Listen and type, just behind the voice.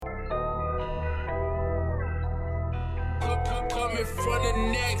Coming from the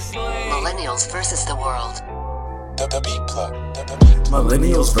next lane. Millennials versus the world. The beat plug.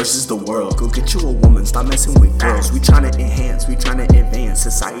 Millennials versus the world. Go get you a woman, stop messing with girls. We tryna enhance, we tryna advance.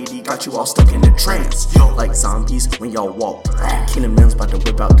 Society got you all stuck in a trance. Like zombies when y'all walk. Kingdom Mills about to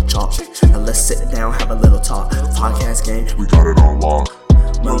whip out the chalk. Now let's sit down, have a little talk. Podcast game, We got it on lock.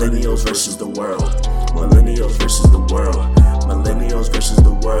 Millennials versus the world. Millennials versus the world. Millennials versus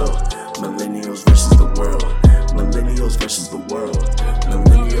the world. Millennials versus the world. Millennials versus the world.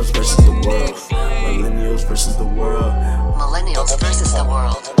 Millennials versus the world. Millennials versus the world. Millennials versus the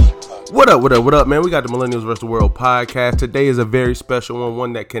world. What up, man? We got the Millennials vs. the World podcast. Today is a very special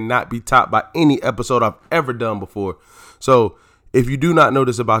one that cannot be topped by any episode I've ever done before. So, if you do not know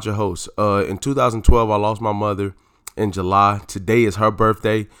this about your host, in 2012, I lost my mother in July. Today is her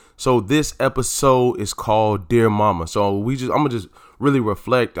birthday. So, this episode is called Dear Mama. So, I'm going to just really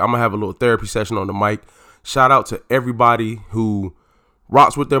reflect. I'm going to have a little therapy session on the mic. Shout out to everybody who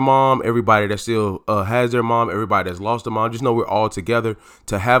rocks with their mom, everybody that still has their mom, everybody that's lost their mom. Just know we're all together.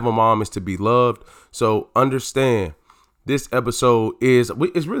 To have a mom is to be loved. So understand, this episode it's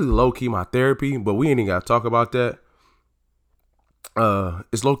really low-key my therapy, but we ain't even got to talk about that.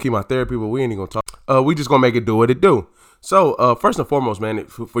 It's low-key my therapy, but we ain't even going to talk. We just going to make it do what it do. So first and foremost, man,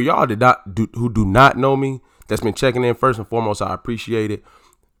 for y'all who do not know me, that's been checking in, first and foremost, I appreciate it.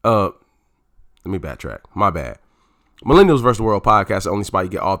 Let me backtrack. My bad. Millennials vs. the World podcast, the only spot you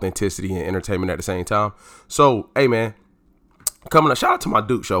get authenticity and entertainment at the same time. So, hey, man, coming up, shout out to my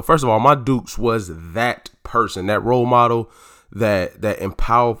Duke show. First of all, my Dukes was that person, that role model, that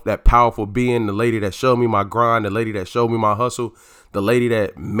powerful being, the lady that showed me my grind, the lady that showed me my hustle, the lady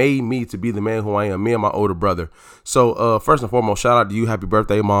that made me to be the man who I am, me and my older brother. So, first and foremost, shout out to you. Happy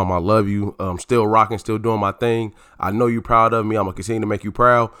birthday, Mom. I love you. Still rocking, still doing my thing. I know you're proud of me. I'm going to continue to make you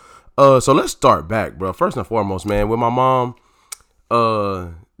proud. So let's start back, bro. First and foremost, man, with my mom,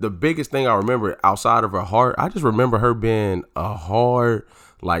 the biggest thing I remember outside of her heart, I just remember her being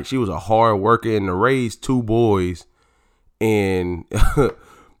she was a hard worker, and to raise two boys, and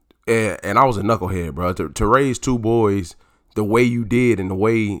and I was a knucklehead, bro. To raise two boys the way you did, and the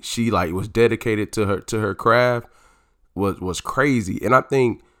way she was dedicated to her craft was crazy. And I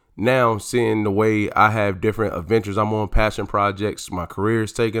think now, seeing the way I have different adventures, I'm on passion projects, my career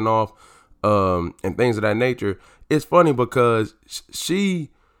is taking off, and things of that nature. It's funny because she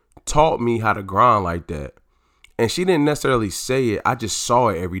taught me how to grind like that. And she didn't necessarily say it. I just saw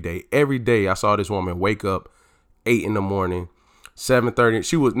it every day. Every day I saw this woman wake up 8 in the morning, 7:30.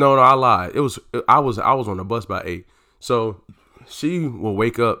 She was, no, I lied. I was on the bus by 8. So she will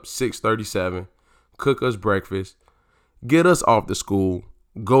wake up 6:37, cook us breakfast, get us off to school,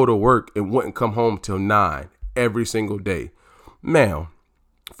 go to work, and wouldn't come home till 9 every single day. Now,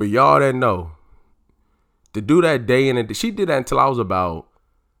 for y'all that know, to do that day in and day, she did that until I was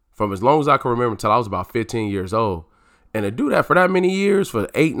from as long as I can remember, until I was about 15 years old. And to do that for that many years, for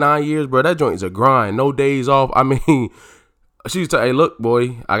 8-9 years, bro, that joint is a grind. No days off. I mean, she used to say, hey, look,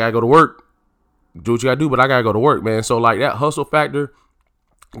 boy, I got to go to work. Do what you got to do, but I got to go to work, man. So, that hustle factor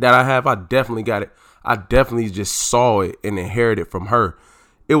that I have, I definitely got it. I definitely just saw it and inherited from her.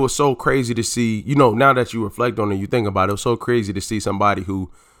 It was so crazy to see, now that you reflect on it, you think about it, it was so crazy to see somebody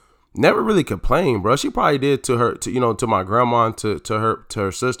who never really complained, bro. She probably did to my grandma, and to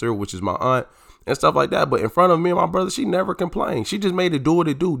her sister, which is my aunt, and stuff like that. But in front of me and my brother, she never complained. She just made it do what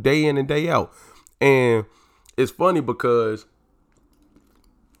it do day in and day out. And it's funny because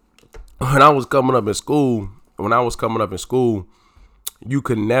when I was coming up in school, you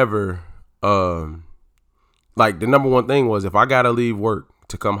could never, the number one thing was, if I got to leave work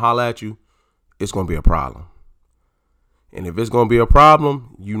to come holler at you, it's going to be a problem. And if it's going to be a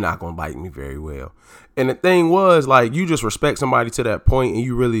problem, you're not going to like me very well. And the thing was, you just respect somebody to that point, and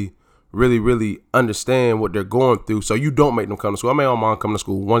you really, really, really understand what they're going through. So you don't make them come to school. I made my mom come to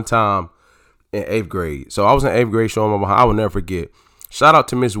school one time in 8th grade. So I was in 8th grade showing my behind. I will never forget. Shout out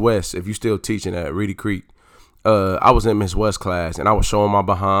to Miss West, if you still teaching at Reedy Creek. I was in Miss West class, and I was showing my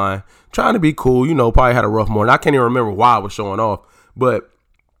behind, trying to be cool. Probably had a rough morning. I can't even remember why I was showing off, but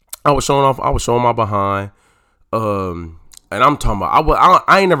I was showing my behind. And I'm talking about,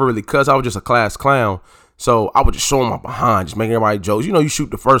 I ain't never really cussed. I was just a class clown. So I was just showing my behind, just making everybody jokes. You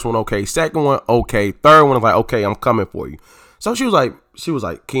shoot the first one, okay. Second one, okay. Third one is like, okay, I'm coming for you. So she was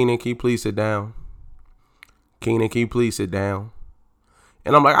like, Keenan, can you please sit down? Keenan, can you please sit down?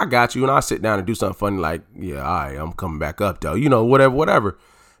 And I'm like, I got you. And I sit down and do something funny like, yeah, all right, I'm coming back up though. Whatever.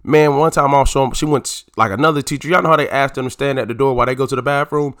 Man, one time I was showing, she went like another teacher. Y'all know how they asked them to stand at the door while they go to the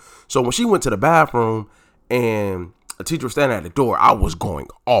bathroom. So when she went to the bathroom and a teacher was standing at the door, I was going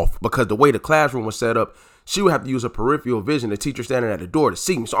off because the way the classroom was set up, she would have to use her peripheral vision. The teacher standing at the door to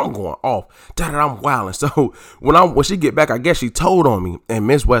see me, so I'm going off. I'm wilding. So when she get back, I guess she told on me, and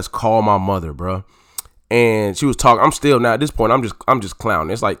Miss West called my mother, bro. And she was talking. I'm still now at this point. I'm just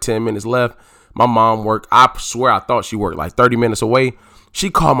clowning. It's like 10 minutes left. My mom worked. I swear I thought she worked like 30 minutes away. She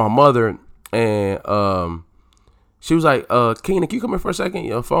called my mother, and she was like, Keenan, can you come in for a second?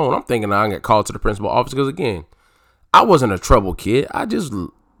 Your phone. I'm thinking I get called to the principal office because, again, I wasn't a troubled kid. I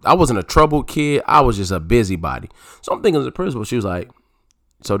wasn't a troubled kid. I was just a busybody. So I'm thinking of the principal. She was like,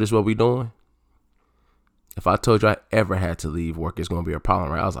 so this is what we doing? If I told you I ever had to leave work, it's going to be a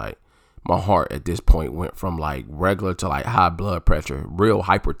problem, right? I was like, my heart at this point went from like regular to like high blood pressure, real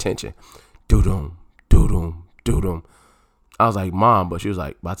hypertension. Doo-doom, doo-doom, doo-doom. I was like, Mom, but she was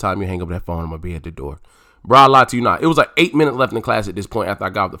like, by the time you hang up that phone, I'm going to be at the door. Bro, I lied to you not. It was like 8 minutes left in the class at this point after I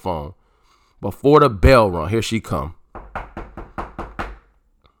got off the phone. Before the bell rung, here she come.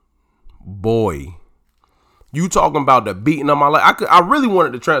 Boy, you talking about the beating of my life. I really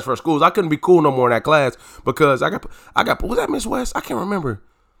wanted to transfer schools. I couldn't be cool no more in that class because I got was that Miss West? I can't remember.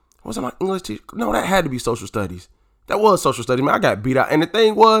 Was that my English teacher? No, that had to be social studies. That was social studies, man. I got beat out. And the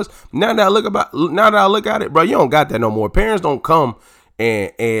thing was, now that I look at it, bro, you don't got that no more. Parents don't come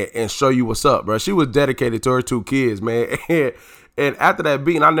and show you what's up, bro. She was dedicated to her 2 kids, man. And after that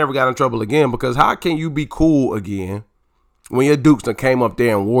beating, I never got in trouble again because how can you be cool again when your Dukes done came up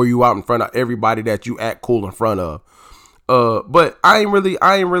there and wore you out in front of everybody that you act cool in front of? But I ain't really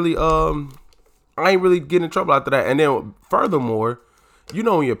getting in trouble after that. And then furthermore, you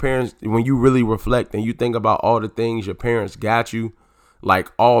know, when you really reflect and you think about all the things your parents got you,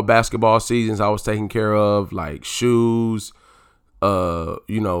 like all basketball seasons I was taken care of, like shoes, clothes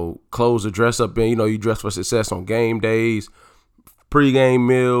to dress up in, you dress for success on game days, pregame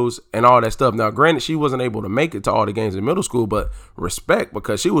meals, and all that stuff. Now, granted, she wasn't able to make it to all the games in middle school, but respect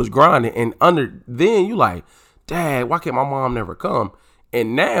because she was grinding. And then you like, Dad, why can't my mom never come?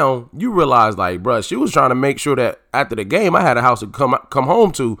 And now you realize, like, bruh, she was trying to make sure that after the game I had a house to come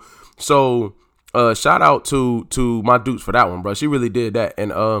home to. So shout out to my Dukes for that one, bruh. She really did that.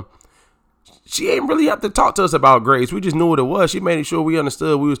 And she ain't really have to talk to us about grades. We just knew what it was. She made sure we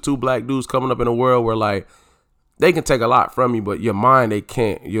understood we was 2 black dudes coming up in a world where, like, they can take a lot from you, but your mind they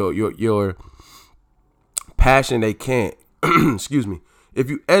can't. Your passion they can't. Excuse me. If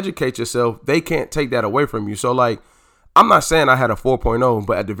you educate yourself, they can't take that away from you. So, like, I'm not saying I had a 4.0,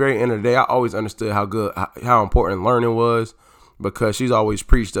 but at the very end of the day, I always understood how important learning was because she's always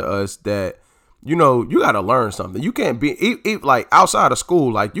preached to us that, you got to learn something. You can't be like outside of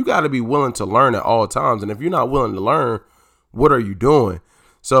school, like you got to be willing to learn at all times. And if you're not willing to learn, what are you doing?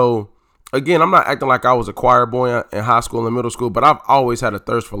 So again, I'm not acting like I was a choir boy in high school and middle school, but I've always had a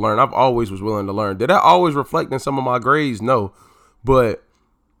thirst for learning. I've always was willing to learn. Did that always reflect in some of my grades? No, but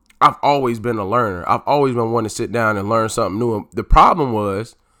I've always been a learner. I've always been wanting to sit down and learn something new. And the problem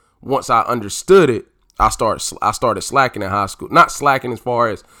was, once I understood it, I started slacking in high school. Not slacking as far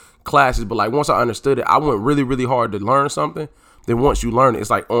as classes, but like once I understood it, I went really, really hard to learn something. Then once you learn it, it's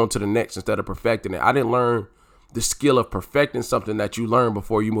like on to the next instead of perfecting it. I didn't learn the skill of perfecting something that you learned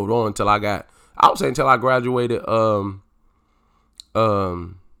before you moved on until I graduated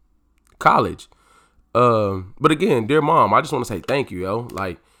college. But again, dear Mom, I just want to say thank you, yo.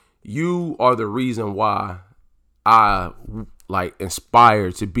 Like, you are the reason why I like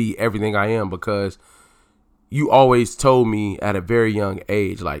inspired to be everything I am because you always told me at a very young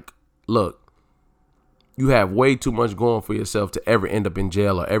age, like, look, you have way too much going for yourself to ever end up in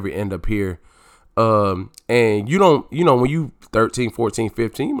jail or ever end up here. And you don't, when you 13, 14,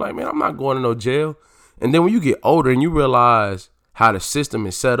 15, you're like, man, I'm not going to no jail. And then when you get older and you realize how the system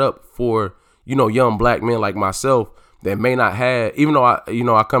is set up for, young black men like myself that may not have, even though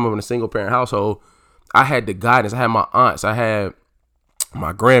I come up in a single parent household, I had the guidance. I had my aunts. I had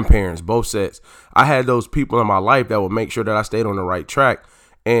my grandparents, both sets. I had those people in my life that would make sure that I stayed on the right track.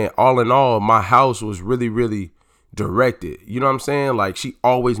 And all in all, my house was really, really directed. You know what I'm saying? Like, she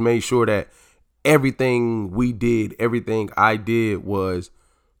always made sure that everything we did, everything I did was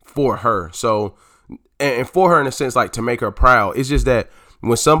for her. So, and for her in a sense, like to make her proud. It's just that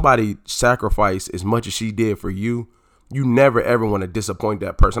when somebody sacrificed as much as she did for you, you never ever want to disappoint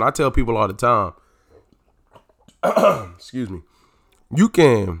that person. I tell people all the time, excuse me,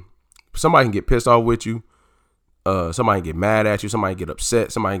 somebody can get pissed off with you. Somebody can get mad at you. Somebody can get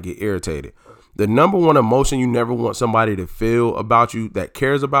upset. Somebody can get irritated. The number one emotion you never want somebody to feel about you that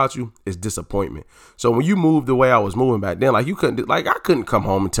cares about you is disappointment. So when you moved the way I was moving back then, like I couldn't come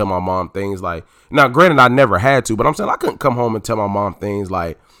home and tell my mom things like, now granted I never had to, but I'm saying I couldn't come home and tell my mom things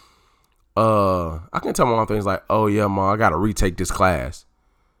like, I can tell my mom things like, oh yeah, Mom, I got to retake this class.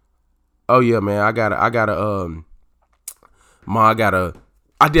 Oh yeah, man. I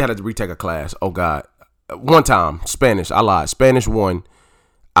did have to retake a class. Oh God. One time, Spanish. I lied. Spanish 1.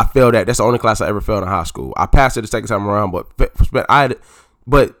 I failed that. That's the only class I ever failed in high school. I passed it the second time around, but when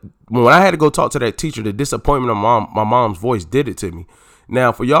I had to go talk to that teacher, the disappointment of my mom's voice did it to me.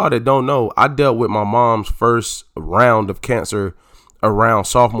 Now, for y'all that don't know, I dealt with my mom's first round of cancer around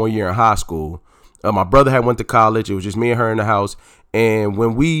sophomore year in high school. My brother had went to college. It was just me and her in the house. And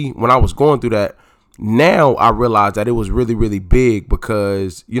when I was going through that, now I realized that it was really, really big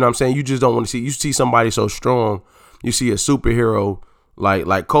because, you know what I'm saying? You just don't want to you see somebody so strong. You see a superhero,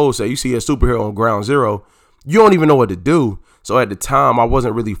 like Cole said, you see a superhero on ground zero. You don't even know what to do. So at the time, I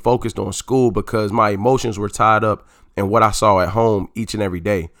wasn't really focused on school because my emotions were tied up in what I saw at home each and every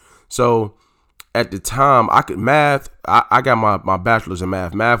day. So at the time, I could math. I got my bachelor's in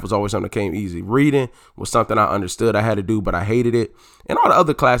math. Math was always something that came easy. Reading was something I understood I had to do, but I hated it. And all the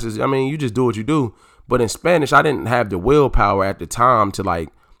other classes, I mean, you just do what you do. But in Spanish, I didn't have the willpower at the time to like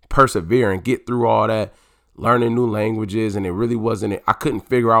persevere and get through all that, learning new languages. And it really wasn't, I couldn't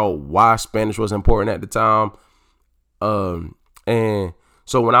figure out why Spanish was important at the time. And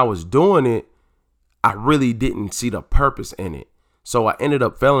so when I was doing it, I really didn't see the purpose in it. So I ended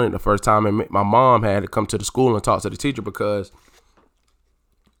up failing it the first time, and my mom had to come to the school and talk to the teacher because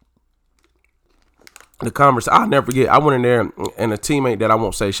the conversation, I'll never forget. I went in there and a teammate that I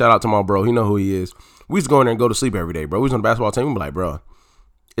won't say, shout out to my bro, he know who he is. We used to go in there and go to sleep every day, bro. We was on the basketball team. We be like, bro,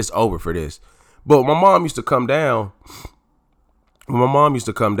 it's over for this. But my mom used to come down. When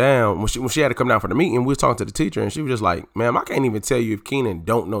she had to come down for the meeting, we was talking to the teacher, and she was just like, "Ma'am, I can't even tell you if Keenan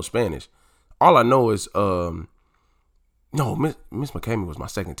don't know Spanish. All I know is, no, Miss McCamey was my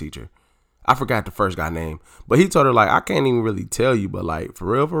second teacher. I forgot the first guy name, but he told her like, I can't even really tell you, but like for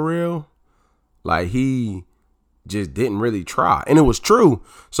real, like he just didn't really try, and it was true.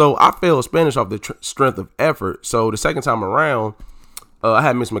 So I failed Spanish off the strength of effort. So the second time around, I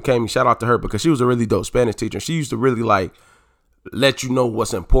had Miss McCamey. Shout out to her because she was a really dope Spanish teacher. She used to really like let you know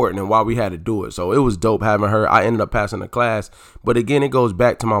what's important and why we had to do it. So it was dope having her. I ended up passing the class. But again, it goes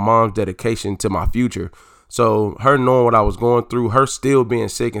back to my mom's dedication to my future. So her knowing what I was going through, her still being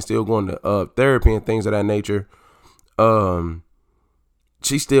sick and still going to therapy and things of that nature.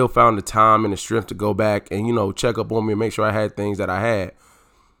 She still found the time and the strength to go back and, you know, check up on me and make sure I had things that I had.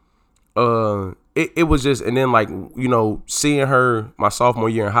 It was just, and then like, you know, seeing her my sophomore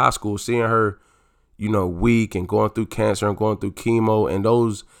year in high school, seeing her, you know, weak and going through cancer and going through chemo, and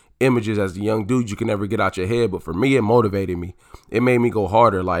those images as a young dude you can never get out your head. But for me, it motivated me. It made me go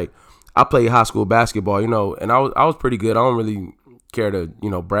harder. Like I played high school basketball, you know, and I was pretty good. I don't really care to,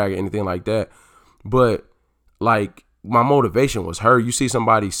 you know, brag or anything like that. But like my motivation was her. You see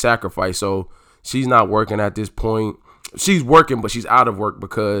somebody sacrifice. So she's not working at this point. She's working, but she's out of work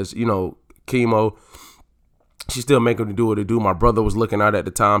because, you know, chemo. She's still making to do what to do. My brother was looking out at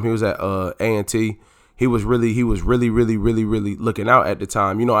the time. He was at A&T. He was really looking out at the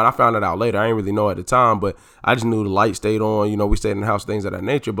time, you know, and I found it out later. I didn't really know at the time, but I just knew the light stayed on, you know, we stayed in the house, things of that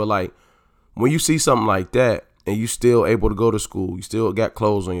nature. But like when you see something like that and you still able to go to school, you still got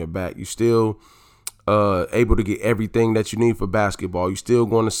clothes on your back, you still able to get everything that you need for basketball, you still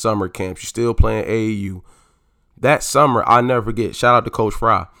going to summer camps, you still playing AAU. That summer, I'll never forget, shout out to Coach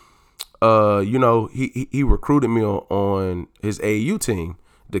Fry. You know, he recruited me on his AAU team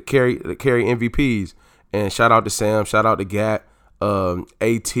to carry MVPs. And shout out to Sam, shout out to Gat,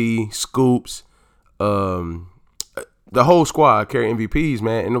 AT, Scoops, the whole squad carry MVPs,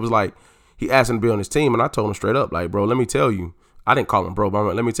 man. And it was like, he asked him to be on his team, and I told him straight up, like, bro, let me tell you. I didn't call him bro,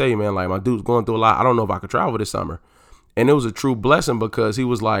 but let me tell you, man, like, my dude's going through a lot. I don't know if I could travel this summer. And it was a true blessing because he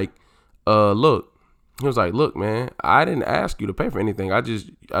was like, look, man, I didn't ask you to pay for anything. I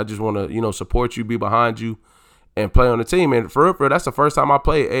just want to, you know, support you, be behind you, and play on the team. And for real, that's the first time I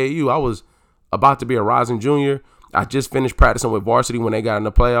played AAU. I was about to be a rising junior. I just finished practicing with varsity when they got in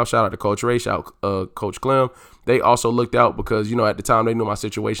the playoffs. Shout out to Coach Ray, shout out Coach Clem. They also looked out because, you know, at the time they knew my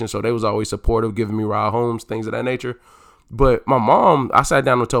situation, so they was always supportive, giving me ride homes, things of that nature. But my mom, I sat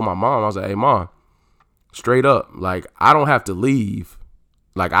down and told my mom, I was like, hey, Mom, straight up, like, I don't have to leave.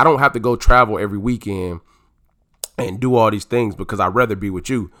 Like, I don't have to go travel every weekend and do all these things because I'd rather be with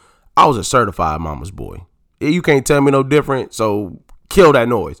you. I was a certified mama's boy. You can't tell me no different, so kill that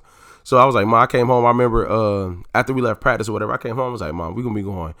noise. So I was like, Mom, I came home. I remember after we left practice or whatever, I came home. I was like, Mom, we're going to be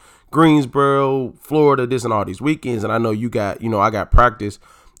going Greensboro, Florida, this and all these weekends. And I know you got, you know, I got practice.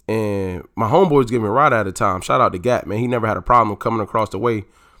 And my homeboy was giving me a ride at the time. Shout out to Gat, man. He never had a problem coming across the way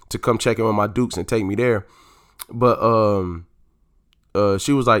to come check in with my Dukes and take me there. But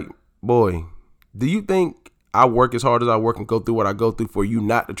she was like, boy, do you think I work as hard as I work and go through what I go through for you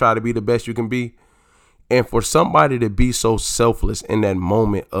not to try to be the best you can be. And for somebody to be so selfless in that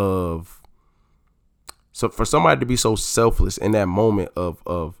moment of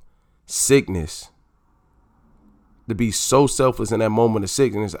sickness, to be so selfless in that moment of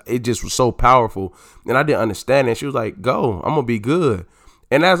sickness, it just was so powerful. And I didn't understand it. She was like, go, I'm gonna be good.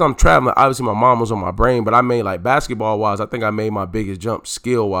 And as I'm traveling, obviously my mom was on my brain, but I made, like, basketball wise, I think I made my biggest jump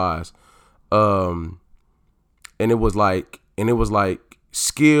skill wise. And it was like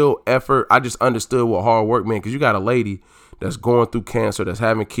skill, effort. I just understood what hard work meant, because you got a lady that's going through cancer, that's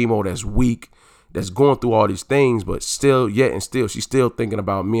having chemo, that's weak, that's going through all these things, but still she's still thinking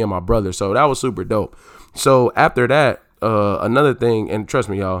about me and my brother. So that was super dope. So after that, another thing, and trust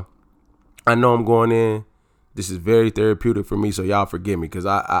me, y'all, I know I'm going in. This is very therapeutic for me, so y'all forgive me, because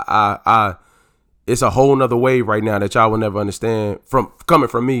I it's a whole nother wave right now that y'all will never understand from coming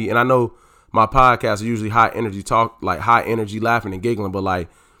from me. And I know my podcasts are usually high energy talk, like high energy laughing and giggling, but like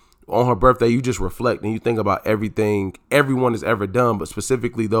on her birthday, you just reflect and you think about everything everyone has ever done, but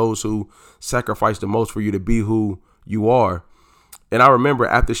specifically those who sacrificed the most for you to be who you are. And I remember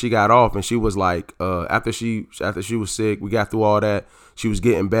after she got off, and she was like, after she was sick, we got through all that. She was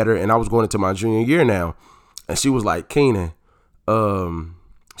getting better, and I was going into my junior year now. And she was like, Keenan, I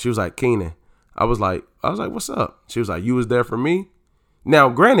was like, what's up? She was like, you was there for me. Now,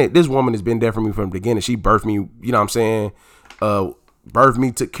 granted, this woman has been there for me from the beginning. She birthed me, you know what I'm saying? Birthed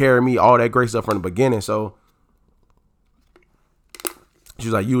me, took care of me, all that great stuff from the beginning. So she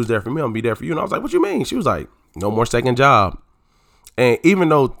was like, you was there for me, I'm gonna be there for you. And I was like, what you mean? She was like, no more second job. And even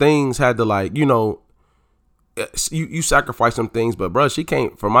though things had to, like, you know, you sacrifice some things, but bro, she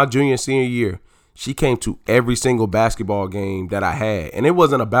came for my junior and senior year. She came to every single basketball game that I had. And it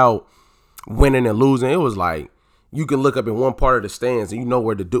wasn't about winning and losing. It was like, you can look up in one part of the stands and you know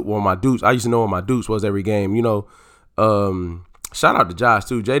where my deuce. I used to know where my deuce was every game. You know, shout out to Josh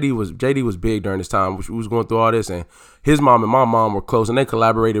too. JD was big during this time. We was going through all this, and his mom and my mom were close, and they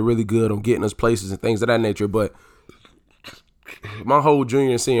collaborated really good on getting us places and things of that nature. But my whole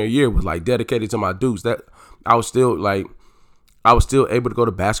junior and senior year was like dedicated to my deuce. That I was still able to go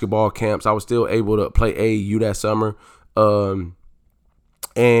to basketball camps. I was still able to play AAU that summer.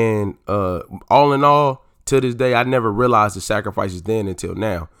 And all in all, to this day, I never realized the sacrifices then until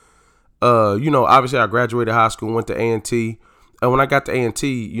now. You know, obviously I graduated high school, went to A&T. And when I got to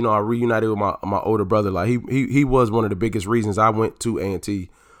A&T, you know, I reunited with my older brother. Like he was one of the biggest reasons I went to A&T.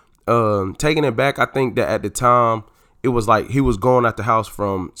 Taking it back, I think that at the time, it was like he was going out the house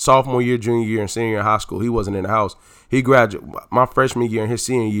from sophomore year, junior year, and senior year in high school. He wasn't in the house. He graduated my freshman year and his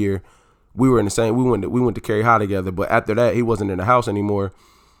senior year. We were in the same. We went to Cary High together. But after that, he wasn't in the house anymore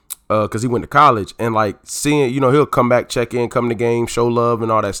because he went to college. And like seeing, you know, he'll come back, check in, come to games, show love,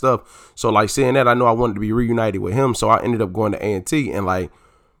 and all that stuff. So like seeing that, I know I wanted to be reunited with him. So I ended up going to A&T, and like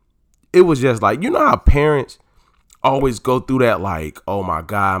it was just like, you know how parents always go through that, like, oh my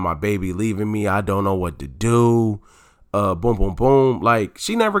God, my baby leaving me, I don't know what to do. Boom, boom, boom. Like,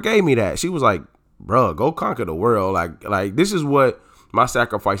 she never gave me that. She was like, bro, go conquer the world. Like this is what my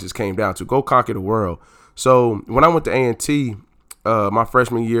sacrifices came down to. Go conquer the world. So when I went to A&T, my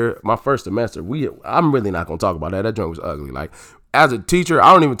freshman year, my first semester, I'm really not gonna talk about that. That joint was ugly. Like, as a teacher,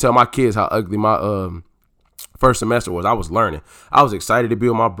 I don't even tell my kids how ugly my first semester was. I was learning. I was excited to be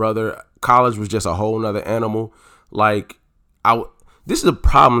with my brother. College was just a whole nother animal. Like, this is a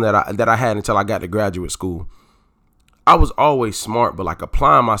problem that I had until I got to graduate school. I was always smart, but like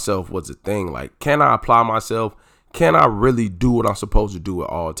applying myself was a thing. Like, can I apply myself? Can I really do what I'm supposed to do at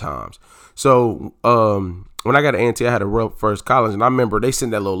all times? So when I got to A&T, I had a rough first college, and I remember they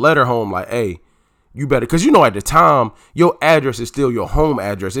sent that little letter home like, hey, you better, because you know at the time, your address is still your home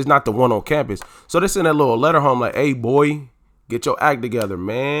address. It's not the one on campus. So they sent that little letter home like, hey, boy, get your act together,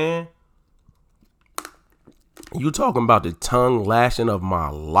 man. You talking about the tongue lashing of my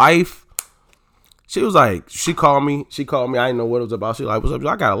life? She was like, she called me. I didn't know what it was about. She was like, what's up?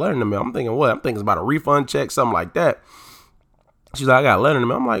 I got a letter in the mail. I'm thinking, what? I'm thinking it's about a refund check, something like that. She's like, I got a letter in the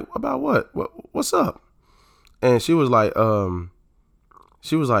mail. I'm like, about what? What's up? And she was like,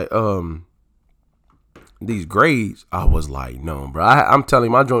 these grades. I was like, no, bro. I'm telling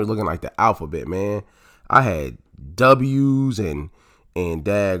you, my joint was looking like the alphabet, man. I had W's and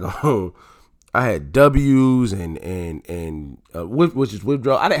daggone. I had W's and which is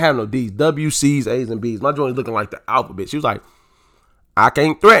withdrawal. I didn't have no D's. W, C's, A's, and B's. My joint was looking like the alphabet. She was like, I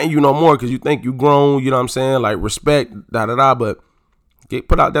can't threaten you no more because you think you grown. You know what I'm saying? Like, respect, but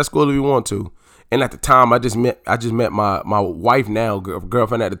put out that school if you want to. And at the time, I just met my wife now,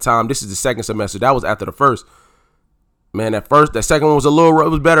 girlfriend at the time. This is the second semester. That was after the first. man, that second one was a little rough. It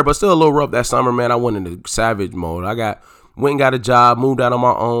was better, but still a little rough that summer, man. I went into savage mode. Went and got a job, moved out on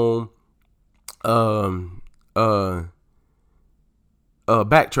my own.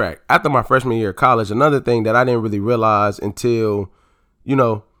 Backtrack. After my freshman year of college, another thing that I didn't really realize until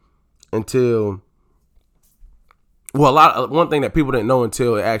one thing that people didn't know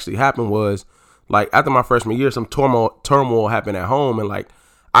until it actually happened was, like, after my freshman year, some turmoil happened at home, and like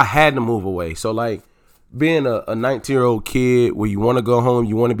I had to move away. So like being a 19-year-old kid where you want to go home,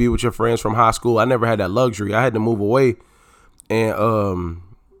 you want to be with your friends from high school, I never had that luxury. I had to move away, and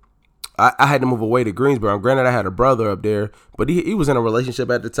I had to move away to Greensboro. Granted, I had a brother up there, but he was in a relationship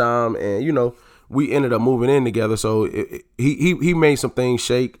at the time, and we ended up moving in together. So he made some things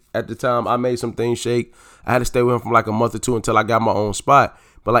shake at the time. I made some things shake. I had to stay with him for like a month or two until I got my own spot.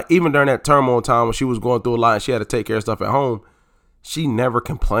 But like even during that turmoil time when she was going through a lot and she had to take care of stuff at home, she never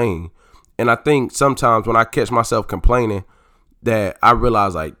complained. And I think sometimes when I catch myself complaining, that I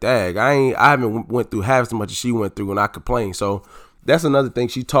realize like, dang, I haven't went through half as much as she went through when I complain. So that's another thing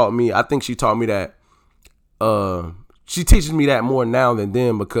she taught me. I think she taught me that. She teaches me that more now than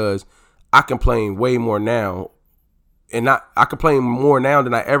then, because I complain way more now, and I complain more now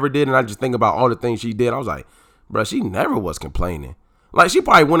than I ever did. And I just think about all the things she did. I was like, bro, she never was complaining. Like, she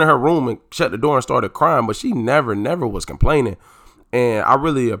probably went in her room and shut the door and started crying, but she never was complaining. And I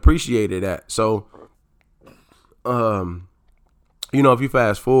really appreciated that. So, if you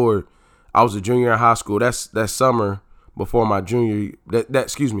fast forward, I was a junior in high school. That summer before my junior,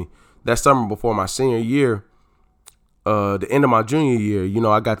 that summer before my senior year, the end of my junior year,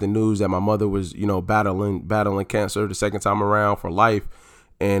 I got the news that my mother was, battling cancer the second time around for life,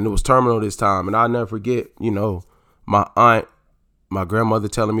 and it was terminal this time. And I'll never forget, my aunt, my grandmother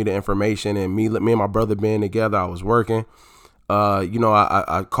telling me the information, and me and my brother being together. I was working.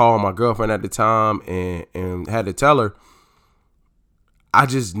 I called my girlfriend at the time and had to tell her. I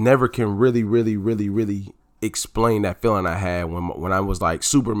just never can really explain that feeling I had when I was like,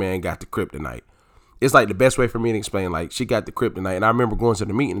 Superman got the kryptonite. It's like the best way for me to explain, like, she got the kryptonite. And I remember going to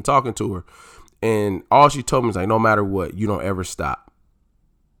the meeting and talking to her, and all she told me was like, no matter what, you don't ever stop.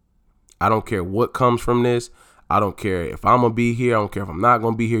 I don't care what comes from this. I don't care if I'm going to be here. I don't care if I'm not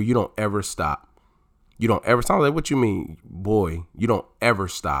going to be here. You don't ever stop. You don't ever stop. Like, what you mean? Boy, you don't ever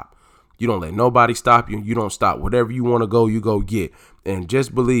stop. You don't let nobody stop you. You don't stop. Whatever you want to go, you go get. And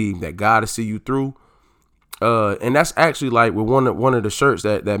just believe that God will see you through. And that's actually like with one of the shirts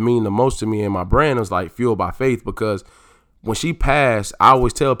that mean the most to me in my brand is like Fueled by Faith, because when she passed, I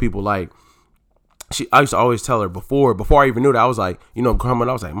always tell people, like, I used to always tell her before I even knew that, I was like, coming,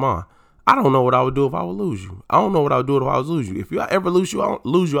 I was like, Mom, I don't know what I would do if I would lose you. I don't know what I would do if I would lose you. If you ever lose you, I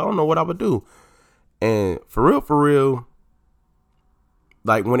don't know what I would do. And for real,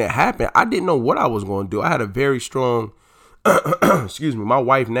 like, when it happened, I didn't know what I was going to do. I had a very strong, my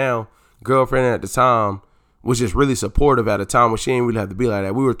wife now, girlfriend at the time, was just really supportive at a time when she didn't really have to be like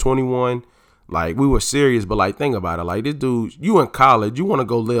that. We were 21, like, we were serious, but like, think about it. Like, this dude, you in college, you want to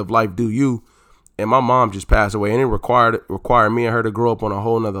go live life, do you? And my mom just passed away, and it required me and her to grow up on a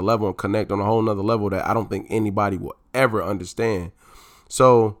whole nother level and connect on a whole nother level that I don't think anybody will ever understand.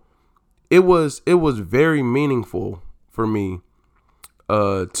 So it was very meaningful for me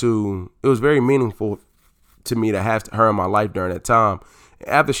to have her in my life during that time.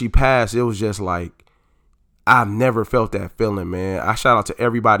 After she passed, it was just like, I've never felt that feeling, man. I shout out to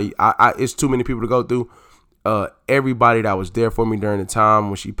everybody. It's too many people to go through. Everybody that was there for me during the time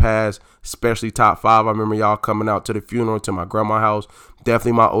when she passed, especially top 5. I remember y'all coming out to the funeral, to my grandma's house.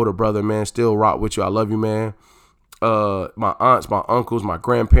 Definitely my older brother, man. Still rock with you. I love you, man. My aunts, my uncles, my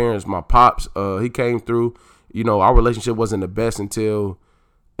grandparents, my pops. He came through. Our relationship wasn't the best until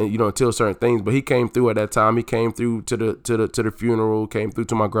certain things, but he came through at that time. He came through to the funeral, came through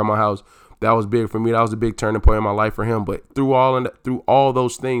to my grandma's house. That was big for me. That was a big turning point in my life for him. But through all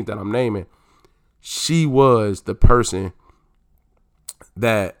those things that I'm naming, she was the person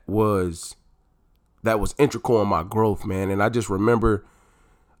that was integral in my growth, man. And I just remember,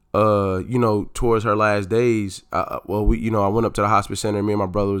 towards her last days, I went up to the hospice center. Me and my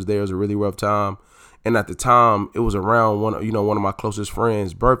brother was there. It was a really rough time. And at the time, it was around one of my closest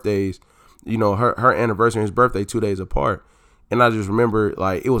friends' birthdays. Her anniversary and his birthday 2 days apart. And I just remember,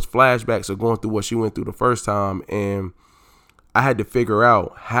 like, it was flashbacks of going through what she went through the first time. And I had to figure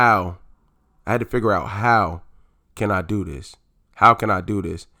out how can I do this? How can I do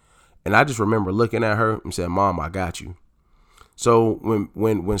this? And I just remember looking at her and said, Mom, I got you. So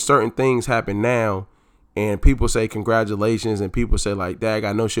when certain things happen now and people say congratulations and people say, like, Dad,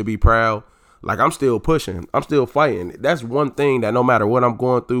 I know she'll be proud. Like, I'm still pushing. I'm still fighting. That's one thing that no matter what I'm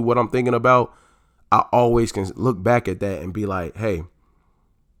going through, what I'm thinking about, I always can look back at that and be like, hey,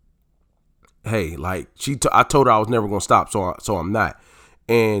 like I told her I was never gonna stop, so I'm not.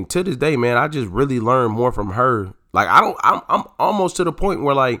 And to this day, man, I just really learned more from her. Like I'm almost to the point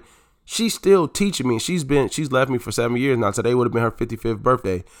where like she's still teaching me. She's left me for 7 years now. Today would have been her 55th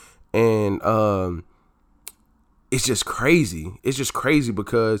birthday, and it's just crazy. It's just crazy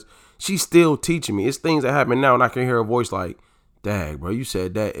because she's still teaching me. It's things that happen now, and I can hear her voice like, "Dag, bro, you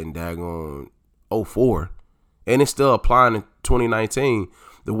said that in daggone 04, and it's still applying in 2019."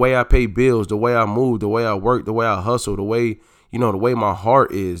 The way I pay bills, the way I move, the way I work, the way I hustle, the way, you know, the way my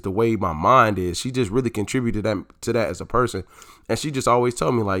heart is, the way my mind is. She just really contributed to that as a person. And she just always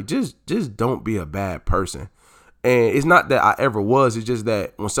told me, like, just don't be a bad person. And it's not that I ever was. It's just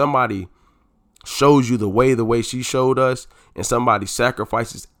that when somebody shows you the way she showed us, and somebody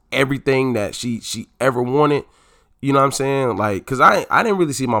sacrifices everything that she ever wanted, you know what I'm saying? Like, because I didn't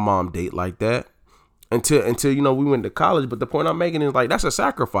really see my mom date like that. Until you know, we went to college. But the point I'm making is like, that's a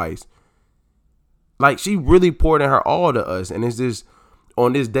sacrifice. Like, she really poured in her all to us. And it's just,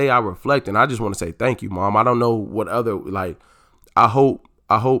 on this day I reflect, and I just want to say thank you, Mom. I don't know what other, like, I hope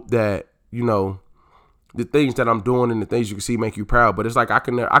that, you know, the things that I'm doing and the things you can see make you proud. But it's like I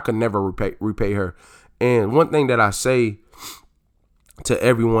could never repay her. And one thing that I say to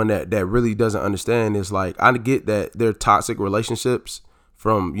everyone that really doesn't understand is, like, I get that they're toxic relationships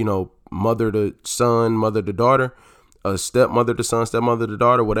from, you know, mother to son, mother to daughter, stepmother to son, stepmother to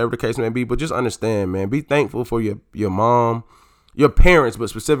daughter, whatever the case may be. But just understand, man, be thankful for your mom, your parents, but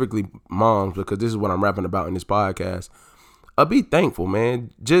specifically moms, because this is what I'm rapping about in this podcast. Be thankful,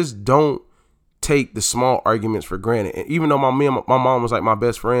 man. Just don't take the small arguments for granted. And even though my mom was like my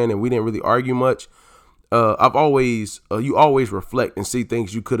best friend and we didn't really argue much, you always reflect and see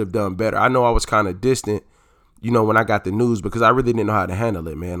things you could have done better. I know I was kind of distant, you know, when I got the news, because I really didn't know how to handle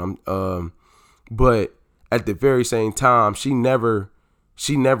it, man. But at the very same time, she never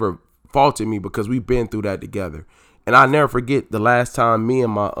faulted me, because we've been through that together. And I never forget the last time me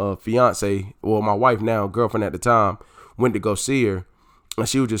and my fiance, well, my wife now, girlfriend at the time, went to go see her. And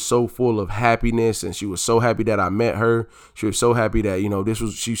she was just so full of happiness, and she was so happy that I met her. She was so happy that, you know,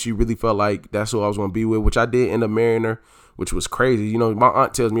 she really felt like that's who I was going to be with, which I did end up marrying her, which was crazy. You know, my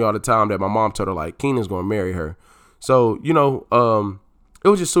aunt tells me all the time that my mom told her, like, Keenan's going to marry her. So, you know, it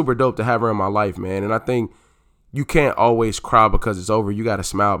was just super dope to have her in my life, man. And I think you can't always cry because it's over. You got to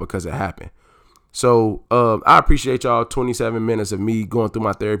smile because it happened. So I appreciate y'all 27 minutes of me going through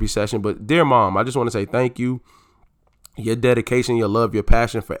my therapy session. But dear Mom, I just want to say thank you. Your dedication, your love, your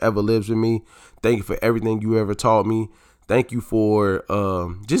passion forever lives with me. Thank you for everything you ever taught me. Thank you for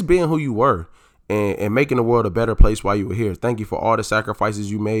just being who you were and making the world a better place while you were here. Thank you for all the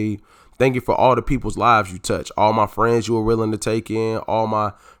sacrifices you made. Thank you for all the people's lives you touched. All my friends you were willing to take in. All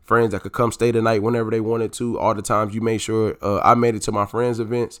my friends that could come stay the night whenever they wanted to. All the times you made sure I made it to my friends'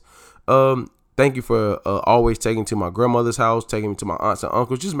 events. Thank you for always taking to my grandmother's house, taking me to my aunts and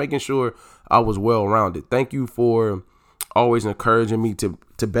uncles, just making sure I was well-rounded. Thank you for always encouraging me to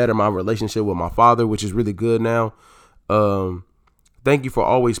better my relationship with my father, which is really good now. Thank you for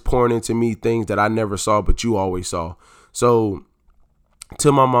always pouring into me things that I never saw, but you always saw. So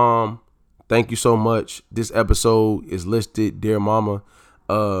to my mom, thank you so much. This episode is listed, Dear Mama.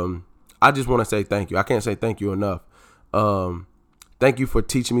 I just want to say thank you. I can't say thank you enough. Thank you for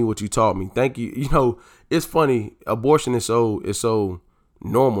teaching me what you taught me. Thank you. You know, it's funny. Abortion is so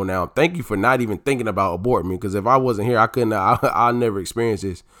normal now. Thank you for not even thinking about aborting me, because if I wasn't here, I'll never experience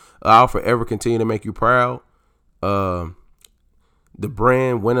this. I'll forever continue to make you proud. The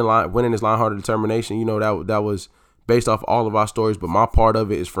brand winning is Lionhearted Determination. You know, that was based off all of our stories, but my part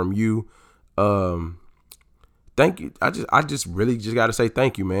of it is from you. Thank you. I just really got to say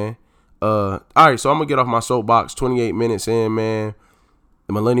thank you, man. All right, so I'm gonna get off my soapbox. 28 minutes in, man.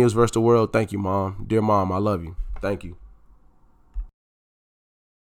 The millennials versus the world. Thank you, Mom. Dear Mom, I love you. Thank you.